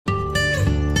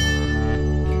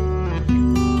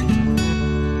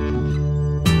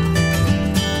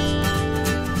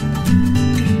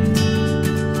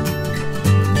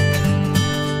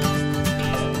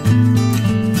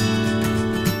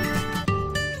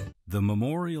The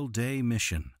Memorial Day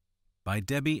Mission by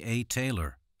Debbie A.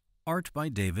 Taylor. Art by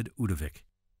David Udovic.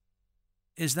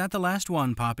 "Is that the last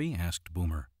one, Poppy?" asked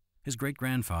Boomer. His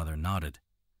great-grandfather nodded.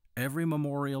 Every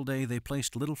Memorial Day they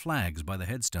placed little flags by the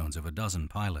headstones of a dozen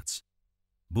pilots.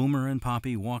 Boomer and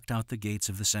Poppy walked out the gates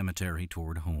of the cemetery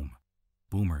toward home.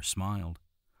 Boomer smiled.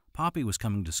 Poppy was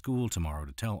coming to school tomorrow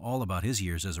to tell all about his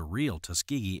years as a real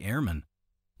Tuskegee Airman,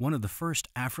 one of the first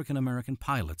African-American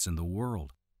pilots in the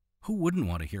world. Who wouldn't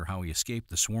want to hear how he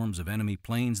escaped the swarms of enemy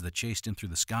planes that chased him through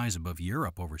the skies above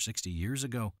Europe over 60 years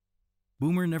ago?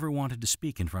 Boomer never wanted to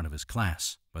speak in front of his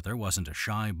class, but there wasn't a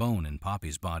shy bone in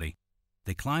Poppy's body.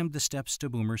 They climbed the steps to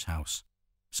Boomer's house.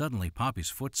 Suddenly, Poppy's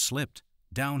foot slipped.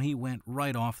 Down he went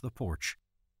right off the porch.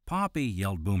 "Poppy!"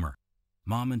 yelled Boomer.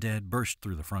 Mom and Dad burst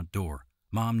through the front door.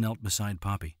 Mom knelt beside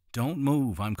Poppy. "Don't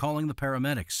move, I'm calling the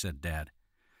paramedics," said Dad.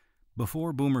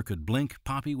 Before Boomer could blink,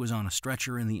 Poppy was on a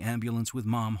stretcher in the ambulance with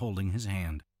Mom holding his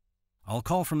hand. "I'll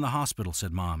call from the hospital,"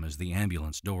 said Mom as the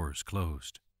ambulance doors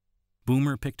closed.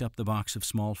 Boomer picked up the box of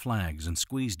small flags and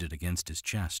squeezed it against his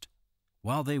chest.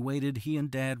 While they waited, he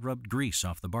and Dad rubbed grease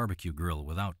off the barbecue grill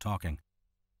without talking.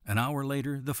 An hour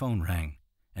later, the phone rang,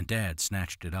 and Dad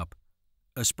snatched it up.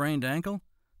 "A sprained ankle?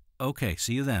 Okay,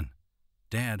 see you then."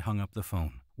 Dad hung up the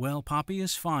phone. "Well, Poppy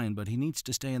is fine, but he needs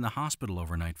to stay in the hospital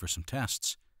overnight for some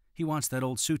tests. He wants that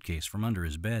old suitcase from under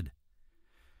his bed."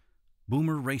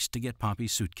 Boomer raced to get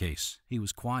Poppy's suitcase. He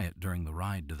was quiet during the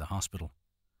ride to the hospital.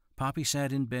 Poppy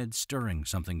sat in bed stirring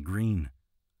something green.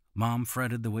 Mom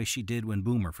fretted the way she did when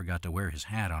Boomer forgot to wear his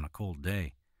hat on a cold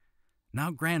day.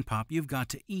 "Now, Grandpop, you've got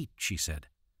to eat," she said.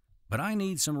 "But I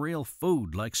need some real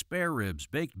food, like spare ribs,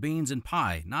 baked beans, and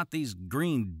pie, not these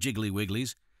green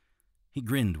jiggly-wigglies." He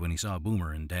grinned when he saw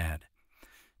Boomer and Dad.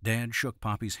 Dad shook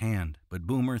Poppy's hand, but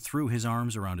Boomer threw his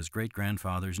arms around his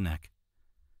great-grandfather's neck.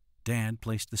 Dad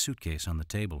placed the suitcase on the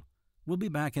table. "We'll be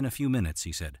back in a few minutes,"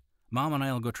 he said. "Mom and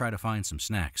I'll go try to find some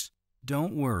snacks."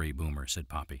 "Don't worry, Boomer," said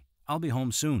Poppy. "I'll be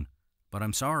home soon, but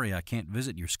I'm sorry I can't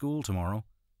visit your school tomorrow."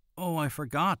 "Oh, I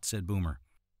forgot," said Boomer.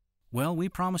 "Well, we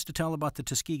promised to tell about the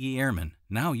Tuskegee Airmen.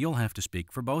 Now you'll have to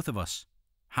speak for both of us."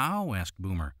 "How?" asked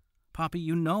Boomer. "Poppy,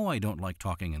 you know I don't like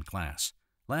talking in class.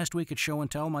 Last week at show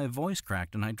and tell, my voice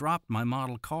cracked and I dropped my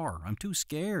model car. I'm too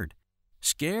scared."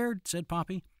 "Scared?" said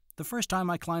Poppy. "The first time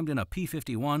I climbed in a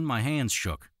P-51, my hands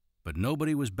shook. But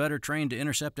nobody was better trained to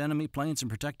intercept enemy planes and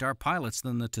protect our pilots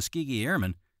than the Tuskegee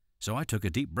Airmen, so I took a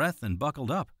deep breath and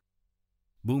buckled up."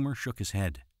 Boomer shook his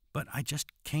head. "But I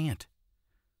just can't."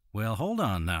 "Well, hold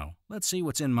on now. Let's see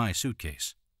what's in my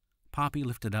suitcase." Poppy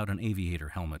lifted out an aviator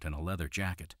helmet and a leather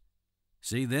jacket.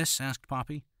 "See this?" asked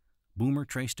Poppy. Boomer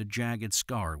traced a jagged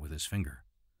scar with his finger.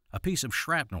 "A piece of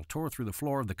shrapnel tore through the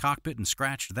floor of the cockpit and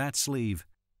scratched that sleeve."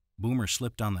 Boomer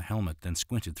slipped on the helmet, then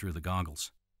squinted through the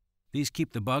goggles. "These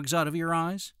keep the bugs out of your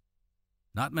eyes?"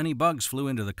 "Not many bugs flew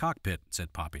into the cockpit,"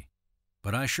 said Poppy.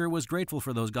 "But I sure was grateful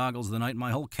for those goggles the night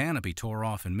my whole canopy tore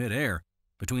off in midair.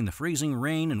 Between the freezing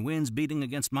rain and winds beating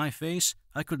against my face,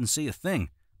 I couldn't see a thing,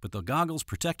 but the goggles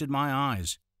protected my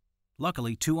eyes.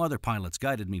 Luckily, 2 other pilots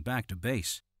guided me back to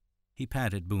base." He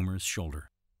patted Boomer's shoulder.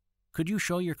 "Could you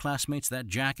show your classmates that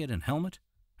jacket and helmet?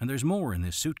 And there's more in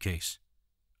this suitcase."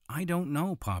 "I don't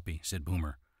know, Poppy," said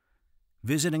Boomer.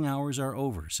 "Visiting hours are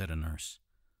over," said a nurse.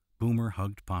 Boomer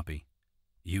hugged Poppy.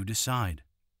 "You decide,"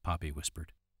 Poppy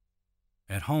whispered.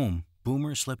 At home,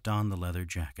 Boomer slipped on the leather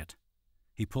jacket.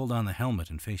 He pulled on the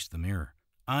helmet and faced the mirror.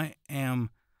 "I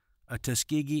am a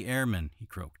Tuskegee Airman," he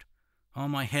croaked. "Oh,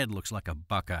 my head looks like a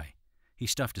buckeye." He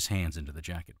stuffed his hands into the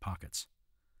jacket pockets.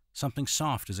 Something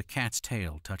soft as a cat's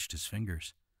tail touched his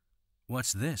fingers.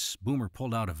 "What's this?" Boomer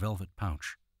pulled out a velvet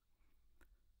pouch.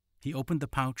 He opened the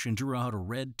pouch and drew out a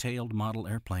red-tailed model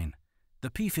airplane. "The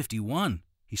P-51!"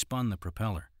 He spun the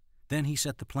propeller. Then he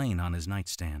set the plane on his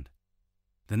nightstand.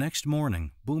 The next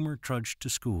morning, Boomer trudged to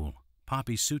school.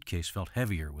 Poppy's suitcase felt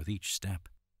heavier with each step.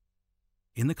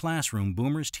 In the classroom,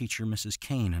 Boomer's teacher, Mrs.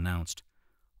 Kane, announced,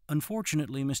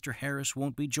 "Unfortunately, Mr. Harris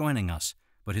won't be joining us,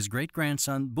 but his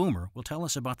great-grandson, Boomer, will tell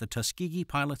us about the Tuskegee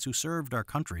pilots who served our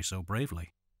country so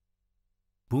bravely."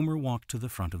 Boomer walked to the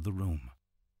front of the room.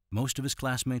 Most of his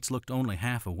classmates looked only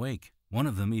half awake. One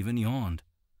of them even yawned.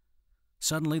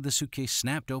 Suddenly, the suitcase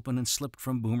snapped open and slipped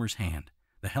from Boomer's hand.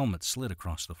 The helmet slid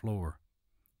across the floor.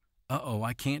 "Uh-oh,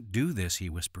 I can't do this," he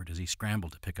whispered as he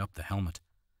scrambled to pick up the helmet.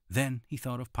 Then he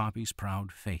thought of Poppy's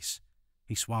proud face.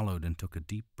 He swallowed and took a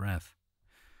deep breath.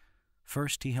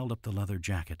 First, he held up the leather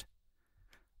jacket.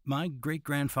 "My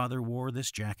great-grandfather wore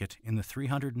this jacket in the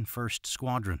 301st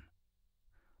Squadron.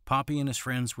 Poppy and his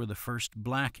friends were the first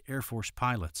black Air Force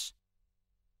pilots."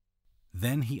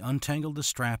 Then he untangled the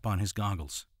strap on his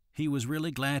goggles. He was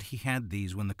really glad he had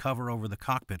these when the cover over the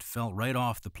cockpit fell right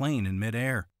off the plane in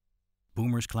midair.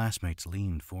 Boomer's classmates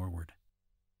leaned forward.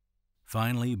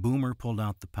 Finally, Boomer pulled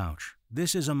out the pouch.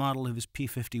 This is a model of his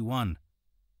P-51.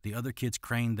 The other kids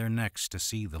craned their necks to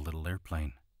see the little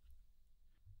airplane.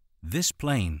 This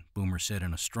plane, Boomer said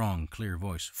in a strong, clear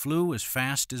voice, flew as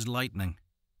fast as lightning.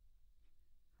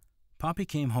 Poppy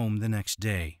came home the next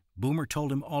day. Boomer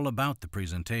told him all about the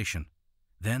presentation.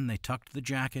 Then they tucked the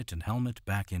jacket and helmet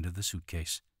back into the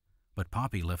suitcase. But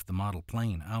Poppy left the model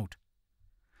plane out.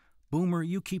 Boomer,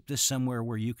 you keep this somewhere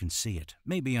where you can see it.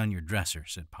 Maybe on your dresser,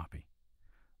 said Poppy.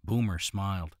 Boomer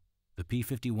smiled. The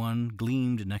P-51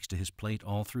 gleamed next to his plate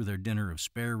all through their dinner of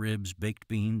spare ribs, baked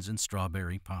beans, and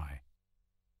strawberry pie.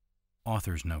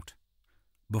 Author's note.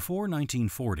 Before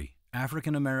 1940,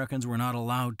 African Americans were not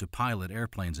allowed to pilot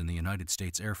airplanes in the United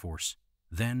States Air Force.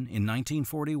 Then, in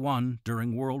 1941,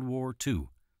 during World War II,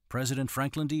 President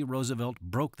Franklin D. Roosevelt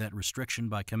broke that restriction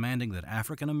by commanding that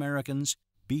African Americans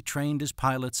be trained as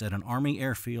pilots at an Army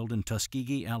airfield in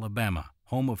Tuskegee, Alabama,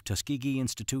 home of Tuskegee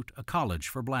Institute, a college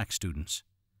for black students.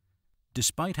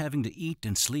 Despite having to eat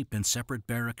and sleep in separate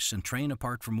barracks and train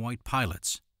apart from white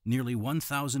pilots, nearly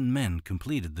 1,000 men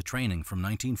completed the training from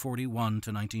 1941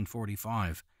 to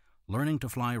 1945, learning to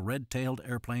fly red-tailed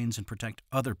airplanes and protect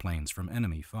other planes from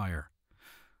enemy fire.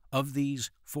 Of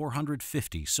these,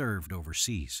 450 served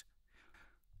overseas.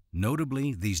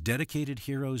 Notably, these dedicated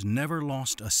heroes never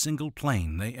lost a single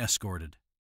plane they escorted.